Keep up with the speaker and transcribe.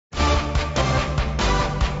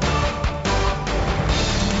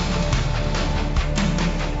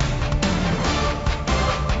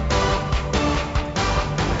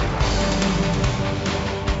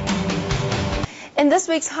this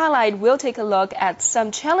week's highlight, we'll take a look at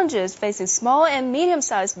some challenges facing small and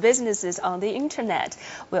medium-sized businesses on the internet.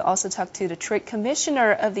 We'll also talk to the Trade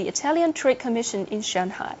Commissioner of the Italian Trade Commission in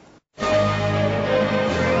Shanghai.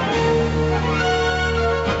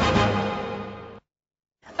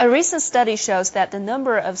 A recent study shows that the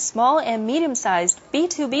number of small and medium-sized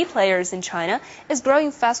B2B players in China is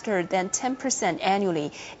growing faster than 10%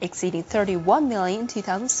 annually, exceeding 31 million in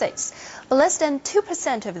 2006. But less than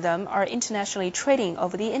 2% of them are internationally trading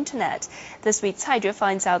over the internet. This week, Cai Jue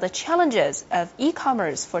finds out the challenges of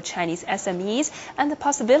e-commerce for Chinese SMEs and the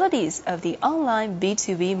possibilities of the online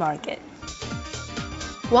B2B market.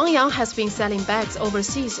 Wang Yang has been selling bags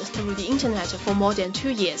overseas through the internet for more than 2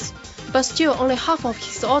 years, but still only half of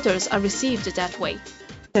his orders are received that way.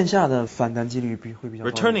 Returning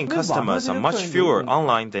customers are much fewer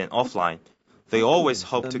online than offline. They always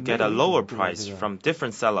hope to get a lower price from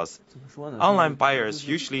different sellers. Online buyers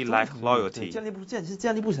usually lack loyalty.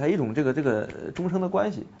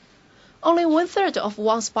 Only 1/3 of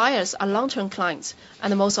Wang's buyers are long-term clients,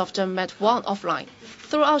 and most of them met Wang offline.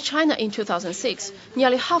 Throughout China in 2006,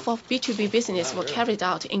 nearly half of B2B business were carried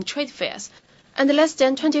out in trade fairs, and less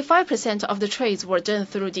than 25% of the trades were done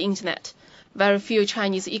through the internet. Very few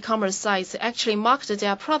Chinese e-commerce sites actually market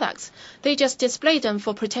their products. They just display them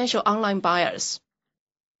for potential online buyers.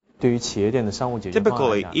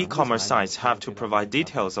 Typically, e-commerce sites have to provide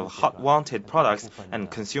details of hot wanted products and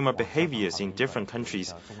consumer behaviors in different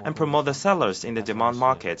countries and promote the sellers in the demand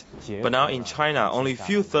market. But now in China, only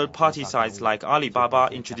few third-party sites like Alibaba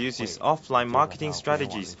introduces offline marketing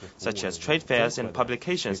strategies such as trade fairs and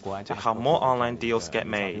publications to help more online deals get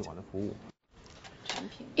made.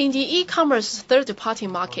 In the e-commerce third-party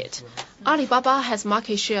market, Alibaba has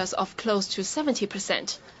market shares of close to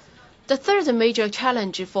 70%. The third major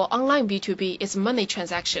challenge for online B2B is money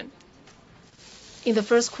transaction. In the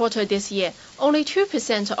first quarter this year, only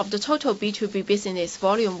 2% of the total B2B business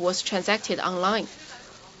volume was transacted online,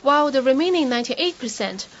 while the remaining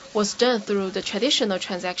 98% was done through the traditional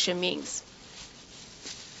transaction means.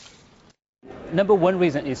 Number one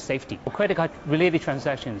reason is safety. For credit card related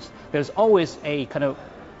transactions, there's always a kind of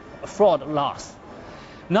fraud loss.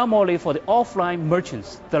 Normally for the offline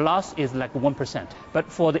merchants, the loss is like 1%.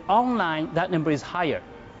 But for the online, that number is higher.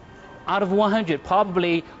 Out of 100,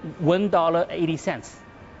 probably $1.80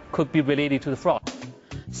 could be related to the fraud.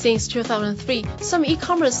 Since 2003, some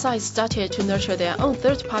e-commerce sites started to nurture their own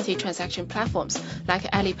third-party transaction platforms like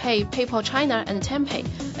Alipay, PayPal China, and Tenpay,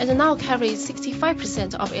 and now carry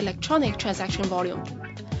 65% of electronic transaction volume.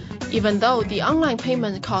 Even though the online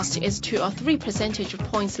payment cost is 2 or 3 percentage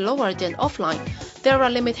points lower than offline, there are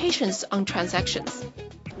limitations on transactions.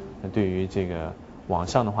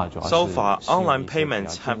 So far, online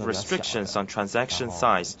payments have restrictions on transaction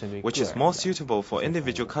size, which is more suitable for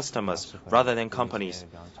individual customers rather than companies.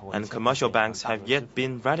 And commercial banks have yet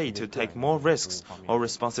been ready to take more risks or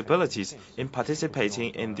responsibilities in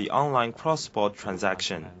participating in the online cross-border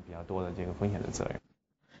transaction.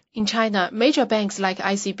 In China, major banks like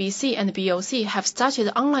ICBC and BOC have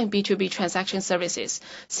started online B2B transaction services,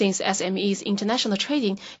 since SMEs international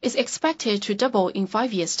trading is expected to double in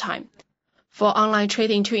 5 years' time. For online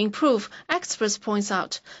trading to improve, experts point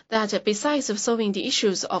out that besides solving the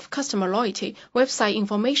issues of customer loyalty, website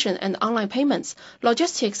information, and online payments,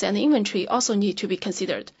 logistics and inventory also need to be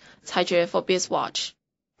considered. Cai Jue for BizWatch.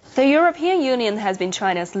 The European Union has been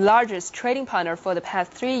China's largest trading partner for the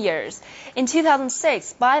past 3 years. In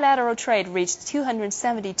 2006, bilateral trade reached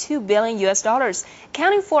 $272 billion,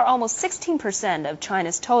 accounting for almost 16% of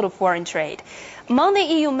China's total foreign trade. Among the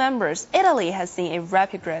EU members, Italy has seen a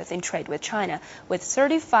rapid growth in trade with China, with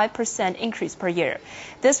 35% increase per year.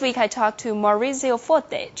 This week, I talked to Maurizio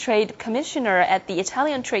Forte, Trade Commissioner at the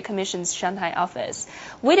Italian Trade Commission's Shanghai office.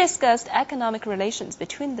 We discussed economic relations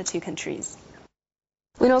between the two countries.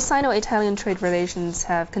 We know Sino-Italian trade relations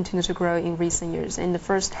have continued to grow in recent years. In the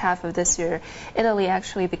first half of this year, Italy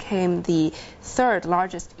actually became the third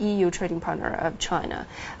largest EU trading partner of China.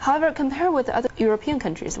 However, compared with other European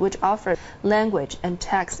countries which offer language and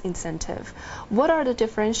tax incentive, what are the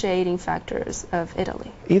differentiating factors of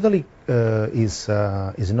Italy? Italy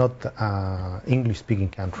is not an English-speaking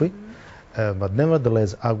country. But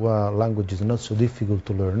nevertheless, our language is not so difficult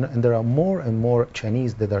to learn, and there are more and more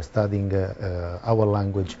Chinese that are studying our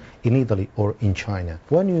language in Italy or in China.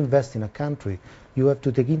 When you invest in a country, you have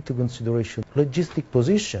to take into consideration logistic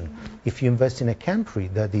position. If you invest in a country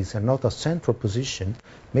that is not a central position,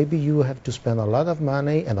 maybe you have to spend a lot of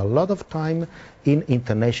money and a lot of time in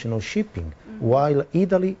international shipping, while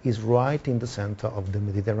Italy is right in the center of the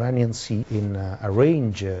Mediterranean Sea. In a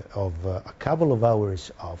range of a couple of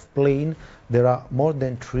hours of plane, there are more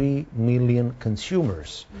than 3 million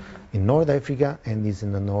consumers in North Africa and is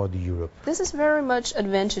in the North Europe. This is very much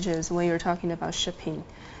advantageous when you're talking about shipping.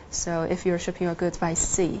 So if you're shipping your goods by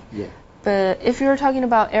sea. Yeah. But if you're talking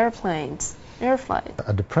about airplanes, air flight.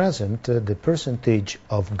 At the present, the percentage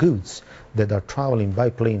of goods that are traveling by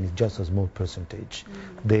plane is just a small percentage.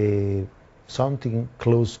 Something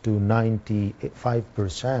close to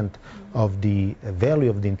 95% of the value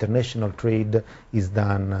of the international trade is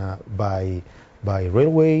done by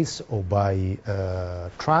railways or by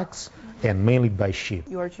trucks, and mainly by ship.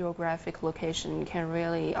 Your geographic location can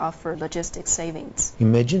really offer logistics savings.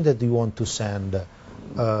 Imagine that you want to send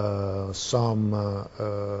some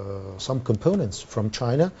components from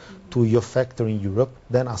China to your factory in Europe,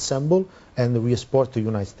 then assemble and re-export to the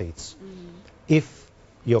United States. If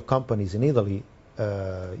your company is in Italy,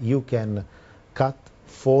 you can cut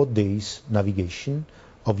 4 days navigation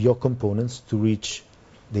of your components to reach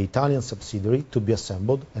the Italian subsidiary, to be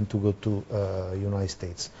assembled and to go to United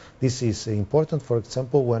States. This is important, for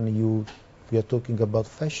example, when we are talking about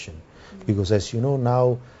fashion, because as you know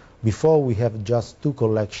now, before we have just 2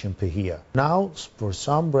 collections per year. Now, for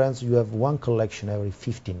some brands, you have 1 collection every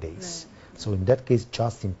 15 days. Right. So in that case,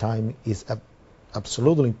 just in time is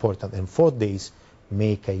absolutely important, and 4 days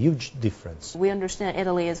make a huge difference. We understand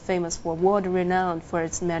Italy is famous for world-renowned for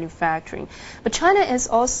its manufacturing, but China is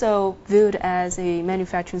also viewed as a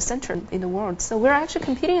manufacturing center in the world, so we're actually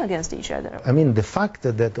competing against each other. I mean, the fact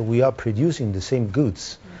that we are producing the same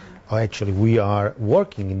goods, or actually we are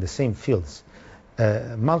working in the same fields,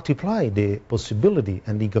 multiply the possibility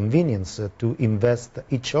and the convenience to invest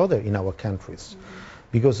each other in our countries.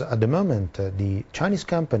 Because at the moment, the Chinese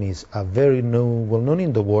companies are very well known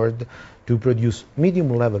in the world to produce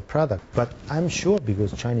medium-level product. But I'm sure,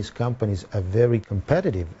 because Chinese companies are very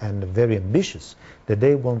competitive and very ambitious, that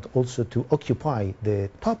they want also to occupy the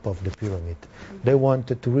top of the pyramid. They want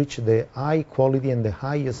to reach the high quality and the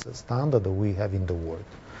highest standard that we have in the world.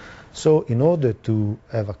 So in order to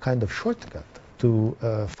have a kind of shortcut to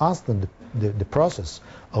fasten the process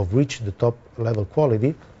of reaching the top level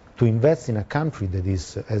quality, to invest in a country that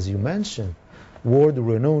is, as you mentioned,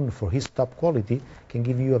 world-renowned for its top quality, can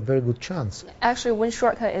give you a very good chance. Actually, one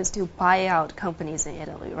shortcut is to buy out companies in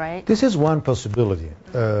Italy, right? This is one possibility.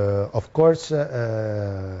 Of course,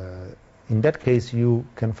 in that case, you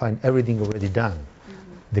can find everything already done.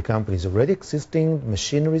 The company is already existing,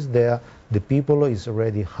 machinery is there, the people is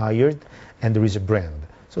already hired, and there is a brand.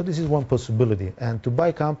 So this is one possibility. And to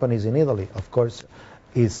buy companies in Italy, of course,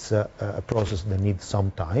 is a process that needs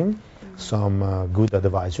some time, some good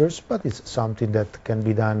advisors, but it's something that can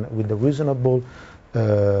be done with a reasonable,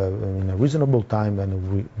 in a reasonable time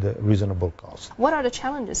and the reasonable cost. What are the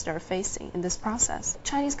challenges they're facing in this process?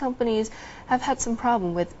 Chinese companies have had some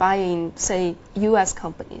problem with buying, say, U.S.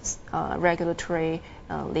 companies, regulatory,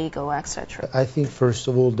 legal, etc. I think, first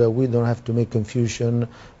of all, that we don't have to make confusion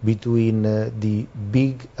between the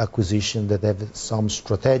big acquisition that have some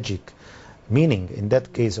strategic meaning. In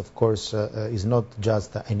that case, of course, is not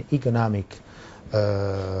just an economic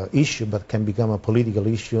issue, but can become a political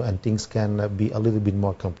issue, and things can be a little bit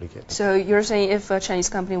more complicated. So you're saying if a Chinese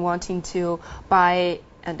company wanting to buy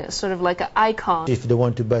and sort of like an icon. If they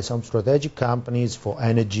want to buy some strategic companies for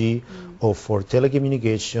energy or for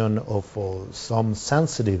telecommunication or for some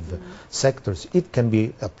sensitive sectors, it can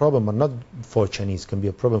be a problem, but not for Chinese, it can be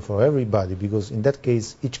a problem for everybody, because in that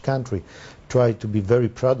case each country tries to be very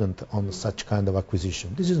prudent on such kind of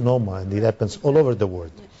acquisition. This is normal and it happens all over the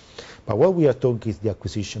world. But what we are talking is the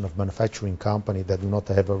acquisition of manufacturing companies that do not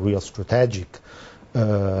have a real strategic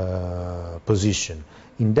position.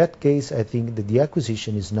 In that case, I think that the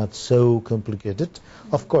acquisition is not so complicated.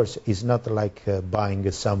 Of course, it's not like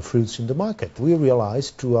buying some fruits in the market. We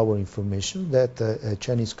realize through our information that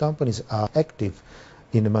Chinese companies are active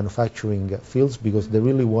in the manufacturing fields because they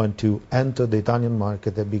really want to enter the Italian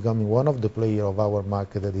market and becoming one of the players of our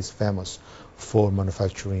market that is famous for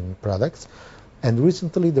manufacturing products. And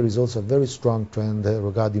recently there is also a very strong trend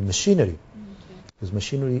regarding machinery, because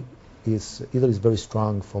machinery Italy is very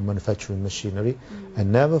strong for manufacturing machinery,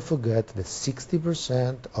 and never forget that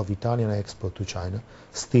 60% of Italian export to China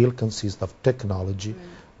still consists of technology,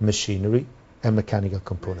 machinery, and mechanical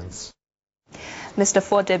components. Mr.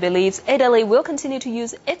 Forte believes Italy will continue to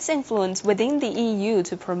use its influence within the EU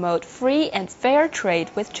to promote free and fair trade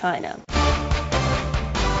with China.